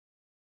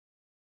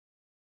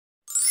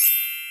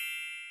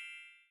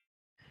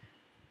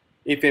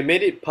If you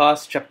made it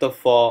past chapter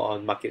 4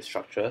 on market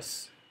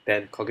structures,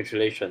 then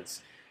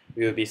congratulations.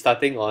 We will be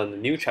starting on a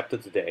new chapter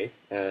today,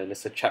 and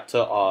it's a chapter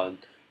on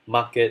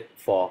market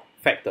for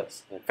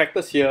factors. And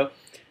factors here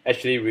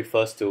actually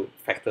refers to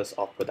factors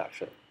of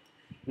production.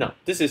 Now,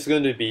 this is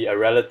going to be a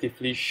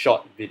relatively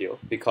short video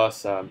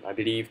because I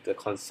believe the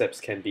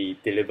concepts can be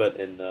delivered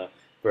in a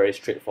very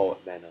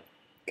straightforward manner.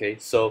 Okay,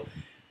 so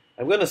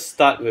I'm going to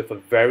start with a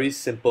very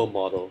simple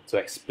model to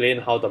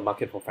explain how the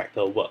market for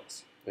factor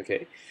works.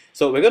 Okay,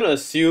 so we're going to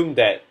assume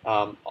that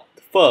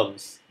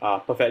firms are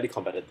perfectly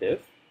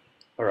competitive,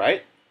 all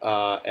right,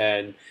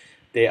 and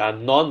they are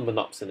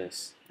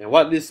non-monopsonous. And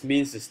what this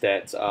means is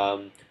that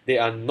they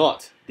are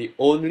not the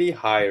only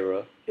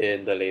hirer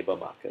in the labor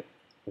market.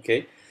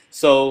 Okay,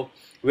 so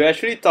we're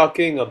actually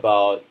talking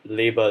about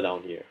labor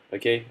down here.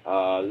 Okay,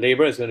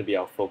 labor is going to be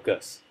our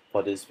focus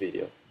for this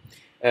video.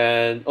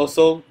 And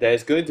also,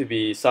 there's going to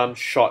be some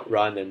short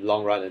run and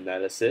long run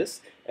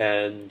analysis.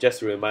 And just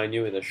to remind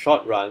you, in the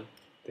short run,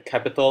 the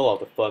capital of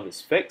the firm is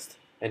fixed,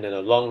 and in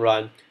the long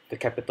run, the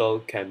capital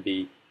can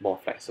be more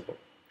flexible.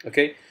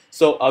 Okay,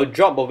 so our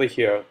job over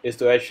here is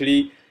to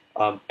actually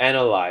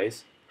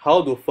analyze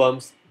how do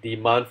firms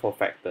demand for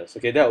factors.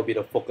 Okay, that will be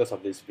the focus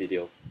of this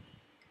video.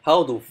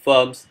 How do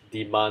firms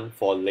demand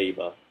for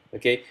labor?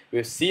 Okay,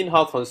 we've seen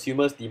how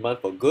consumers demand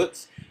for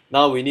goods.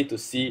 Now we need to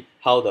see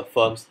how the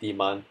firms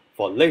demand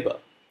for labor.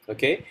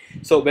 Okay,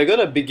 so we're going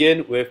to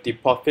begin with the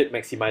profit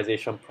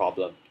maximization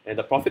problem. And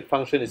the profit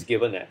function is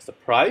given as the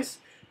price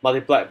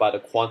multiplied by the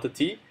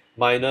quantity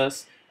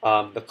minus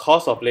the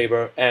cost of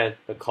labor and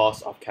the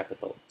cost of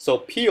capital. So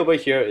P over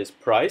here is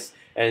price,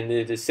 and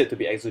it is said to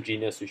be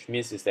exogenous, which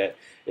means is that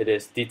it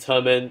is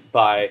determined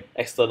by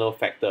external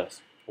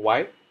factors.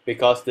 Why?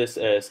 Because this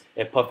is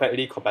a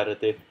perfectly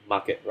competitive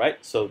market,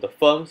 right? So the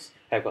firms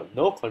have got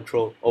no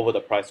control over the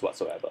price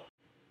whatsoever.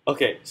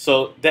 Okay,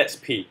 so that's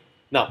P.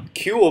 Now,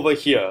 Q over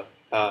here,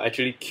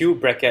 actually Q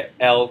bracket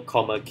L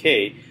comma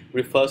K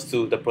refers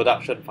to the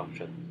production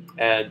function.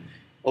 And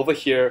over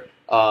here,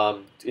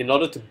 in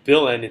order to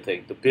build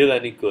anything, to build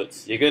any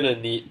goods, you're going to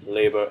need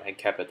labor and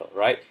capital,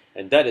 right?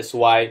 And that is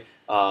why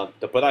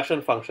the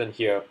production function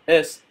here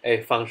is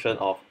a function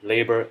of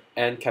labor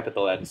and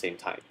capital at the same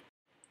time.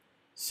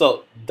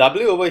 So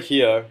W over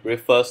here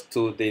refers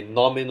to the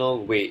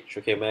nominal wage.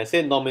 Okay, when I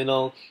say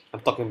nominal, I'm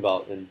talking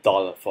about in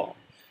dollar form.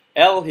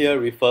 L here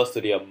refers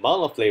to the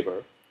amount of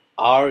labor,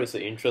 R is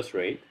the interest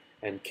rate,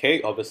 and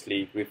K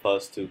obviously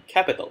refers to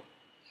capital.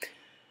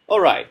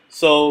 Alright,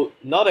 so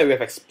now that we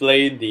have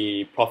explained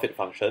the profit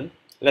function,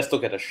 let's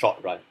look at the short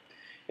run.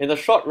 In the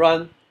short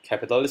run,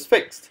 capital is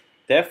fixed.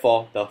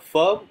 Therefore, the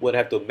firm would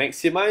have to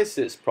maximize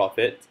its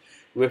profit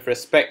with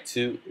respect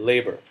to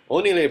labor.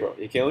 Only labor.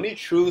 You can only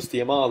choose the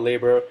amount of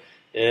labor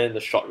in the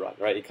short run,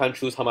 right? You can't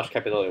choose how much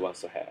capital it wants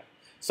to have.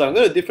 So I'm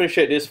going to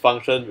differentiate this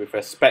function with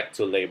respect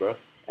to labor,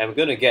 and we're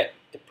going to get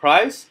the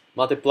price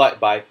multiplied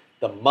by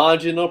the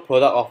marginal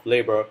product of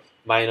labor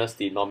minus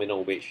the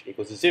nominal wage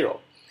equals to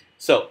 0.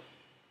 So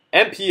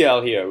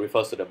MPL here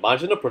refers to the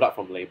marginal product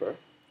from labor,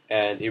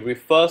 and it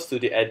refers to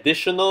the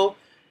additional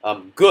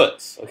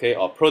goods, okay,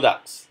 or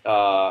products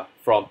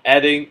from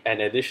adding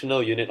an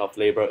additional unit of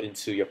labor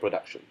into your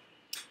production.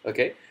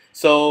 Okay,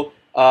 so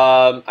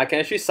I can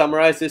actually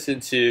summarize this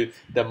into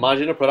the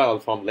marginal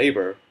product from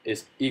labor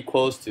is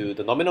equals to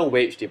the nominal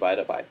wage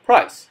divided by the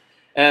price.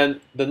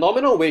 And the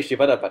nominal wage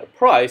divided by the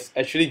price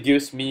actually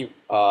gives me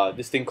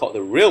this thing called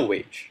the real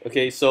wage.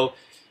 Okay, so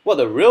what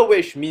the real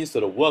wage means to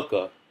the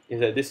worker is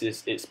that this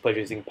is its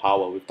purchasing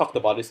power. We've talked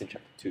about this in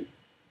chapter 2.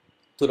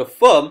 To the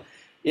firm,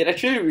 it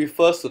actually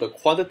refers to the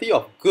quantity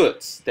of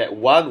goods that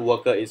one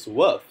worker is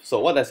worth.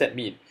 So what does that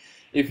mean?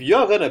 If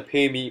you're going to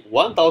pay me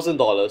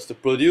 $1,000 to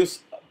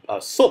produce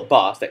soap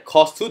bars that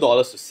cost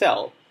 $2 to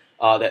sell,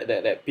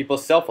 that people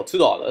sell for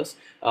 $2,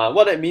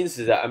 what that means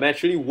is that I'm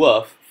actually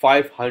worth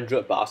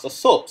 500 bars of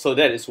soap. So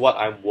that is what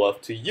I'm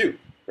worth to you,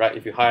 right?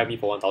 If you hire me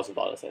for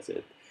 $1,000, that's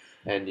it.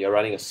 And you're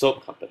running a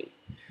soap company.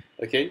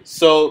 Okay,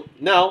 so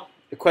now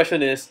the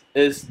question is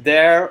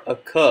there a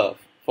curve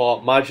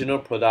for marginal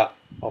product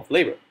of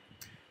labor?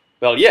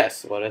 Well,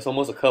 yes. Well, there's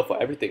almost a curve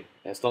for everything.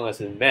 As long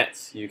as in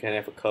maths, you can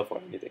have a curve for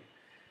anything.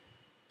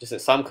 Just that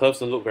some curves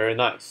don't look very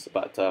nice,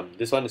 but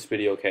this one is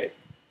pretty okay.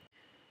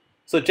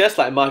 So just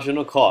like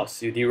marginal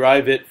cost, you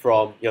derive it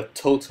from your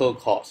total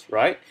cost,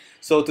 right?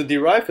 So to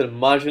derive the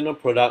marginal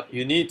product,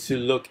 you need to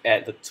look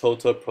at the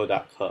total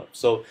product curve.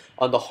 So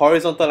on the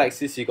horizontal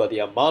axis, you got the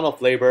amount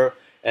of labor,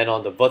 and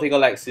on the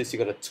vertical axis, you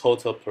got the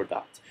total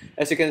product.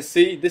 As you can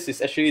see, this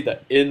is actually the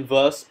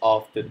inverse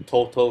of the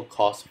total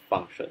cost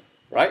function,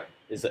 right?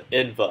 It's the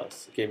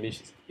inverse. Okay,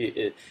 means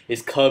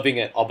it's curving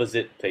at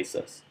opposite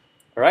places.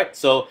 Alright,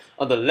 so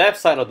on the left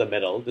side of the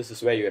middle, this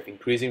is where you have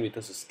increasing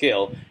returns to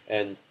scale,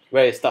 and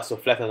where it starts to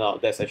flatten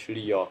out, that's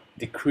actually your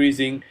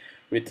decreasing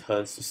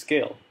returns to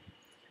scale.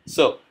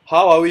 So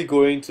how are we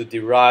going to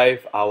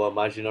derive our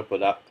marginal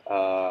product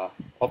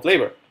of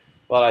labor?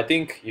 Well, I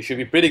think you should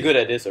be pretty good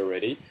at this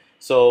already.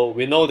 So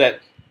we know that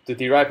to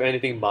derive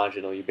anything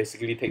marginal, you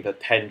basically take the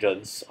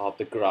tangents of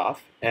the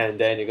graph and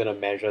then you're going to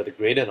measure the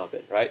gradient of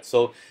it, right?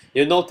 So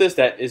you'll notice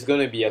that it's going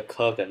to be a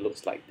curve that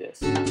looks like this.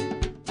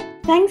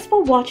 Thanks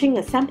for watching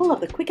a sample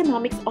of the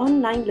Quickienomics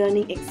online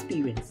learning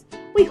experience.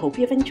 We hope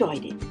you've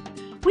enjoyed it.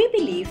 We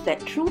believe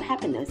that true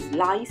happiness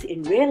lies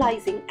in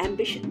realizing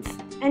ambitions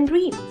and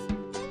dreams.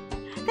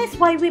 That's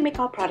why we make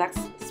our products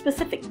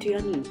specific to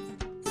your needs,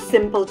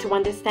 simple to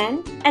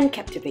understand and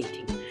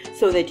captivating,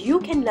 so that you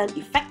can learn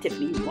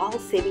effectively while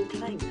saving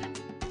time,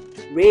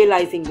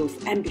 realizing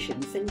those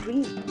ambitions and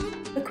dreams.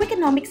 The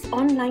Quickienomics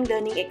online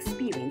learning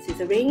experience is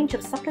a range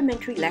of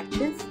supplementary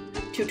lectures,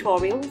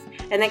 tutorials,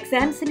 and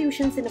exam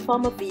solutions in the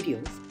form of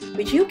videos,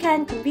 which you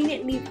can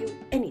conveniently view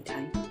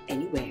anytime,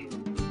 anywhere.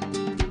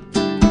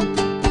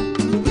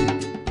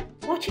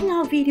 Watching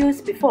our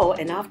videos before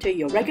and after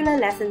your regular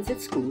lessons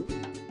at school,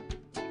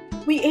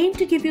 we aim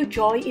to give you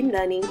joy in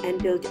learning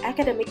and build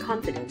academic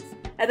confidence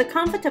at the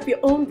comfort of your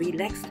own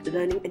relaxed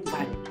learning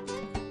environment.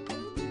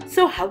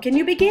 So how can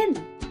you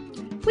begin?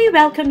 We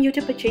welcome you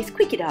to purchase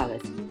Quickie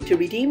Dollars to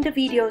redeem the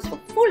videos for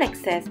full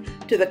access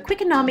to the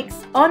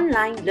Quickienomics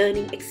online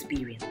learning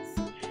experience.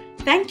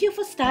 Thank you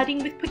for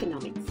starting with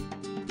Quickienomics.